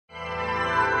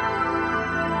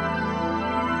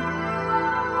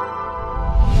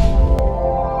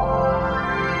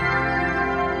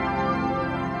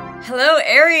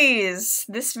Aries!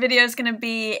 This video is going to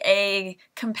be a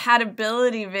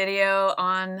compatibility video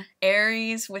on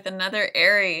Aries with another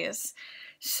Aries.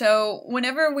 So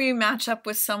whenever we match up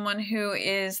with someone who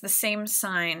is the same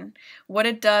sign, what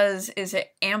it does is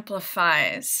it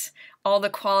amplifies all the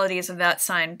qualities of that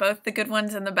sign, both the good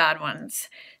ones and the bad ones.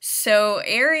 So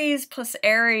Aries plus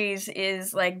Aries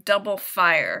is like double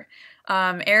fire.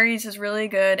 Aries is really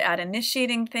good at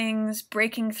initiating things,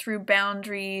 breaking through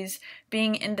boundaries,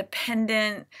 being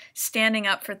independent, standing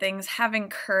up for things, having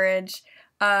courage.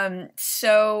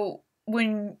 So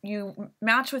when you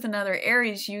match with another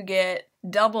Aries, you get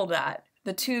double that.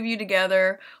 The two of you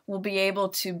together will be able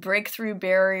to break through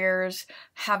barriers,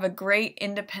 have a great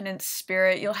independent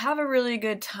spirit. You'll have a really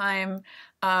good time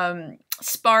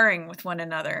sparring with one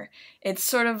another.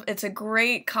 It's a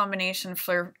great combination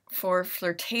for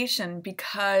flirtation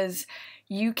because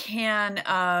you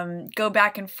can go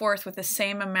back and forth with the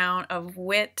same amount of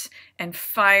wit and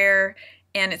fire,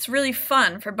 and it's really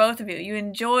fun for both of you. You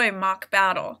enjoy mock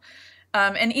battle.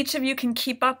 And each of you can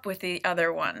keep up with the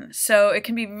other one. So it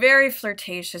can be very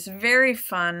flirtatious, very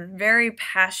fun, very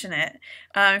passionate.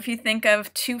 If you think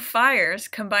of two fires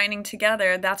combining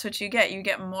together, that's what you get. You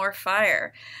get more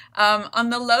fire. On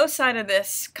the low side of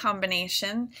this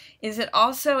combination is it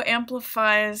also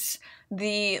amplifies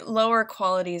the lower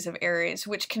qualities of Aries,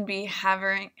 which can be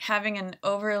having an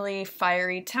overly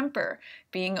fiery temper,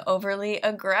 being overly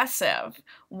aggressive,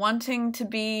 wanting to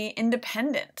be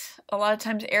independent. A lot of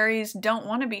times Aries don't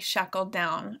want to be shackled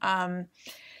down. And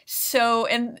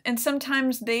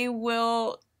sometimes they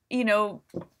will, you know,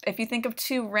 if you think of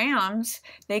two rams,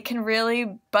 they can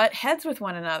really butt heads with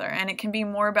one another, and it can be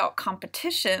more about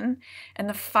competition, and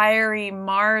the fiery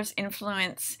Mars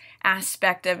influence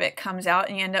aspect of it comes out,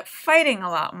 and you end up fighting a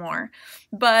lot more.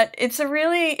 But it's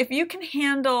if you can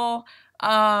handle,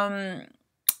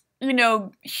 you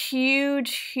know,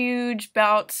 huge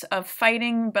bouts of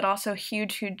fighting, but also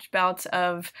huge bouts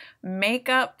of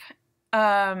makeup,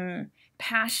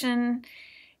 passion,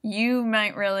 you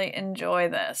might really enjoy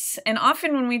this. And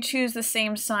often when we choose the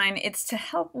same sign, it's to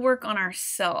help work on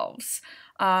ourselves.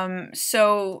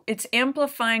 So it's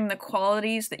amplifying the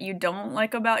qualities that you don't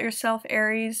like about yourself,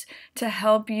 Aries, to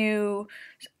help you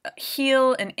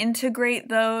heal and integrate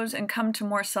those and come to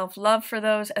more self-love for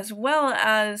those, as well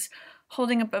as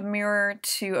holding up a mirror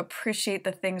to appreciate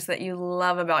the things that you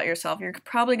love about yourself. You're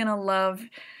probably going to love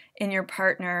in your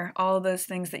partner all of those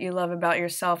things that you love about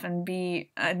yourself and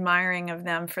be admiring of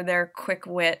them for their quick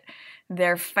wit,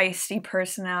 their feisty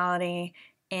personality,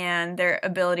 and their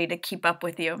ability to keep up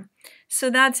with you.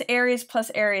 So that's Aries plus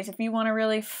Aries. If you want a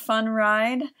really fun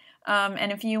ride,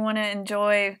 and if you want to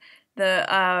enjoy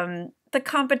the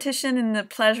competition and the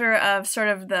pleasure of sort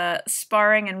of the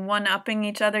sparring and one-upping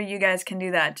each other, you guys can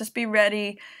do that. Just be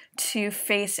ready to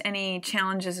face any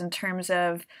challenges in terms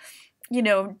of, you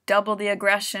know, double the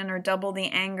aggression or double the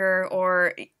anger,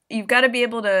 or you've got to be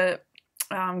able to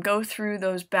go through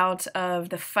those bouts of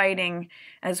the fighting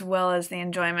as well as the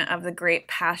enjoyment of the great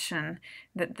passion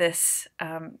that this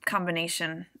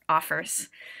combination offers.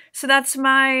 So that's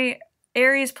my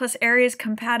Aries plus Aries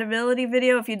compatibility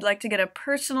video. If you'd like to get a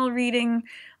personal reading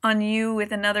on you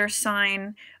with another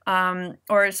sign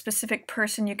or a specific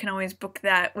person, you can always book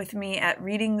that with me at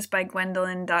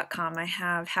readingsbygwendolyn.com. I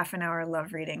have half-an-hour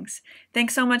love readings.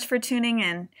 Thanks so much for tuning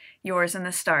in. Yours in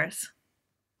the stars.